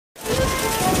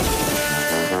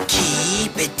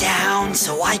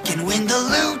song so I can win the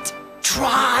loot.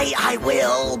 Try, I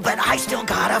will, but I still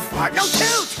gotta fart. No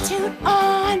toot! Toot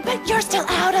on, but you're still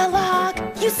out of luck.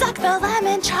 You suck the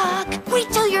lemon chalk. Wait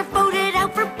till you're voted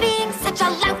out for being such a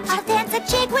lout. I'll dance a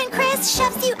jig when Chris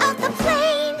shoves you out the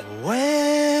plane.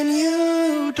 When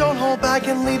you don't hold back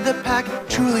and lead the pack,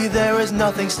 truly there is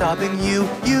nothing stopping you.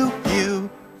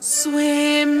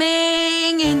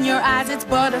 Swimming in your eyes, it's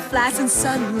butterflies, and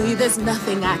suddenly there's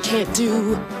nothing I can't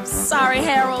do. Sorry,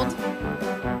 Harold.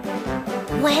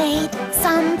 Wait,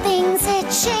 something's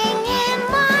itching in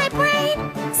my brain.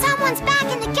 Someone's back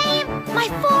in the game, my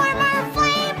former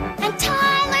flame. And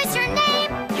Tyler's your name.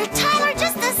 You're Tyler,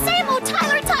 just the same. Oh,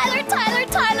 Tyler, Tyler, Tyler,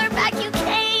 Tyler, back you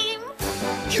came.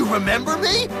 You remember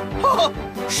me? Oh,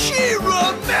 she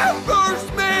remembers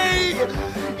me!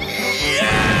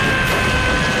 Yeah!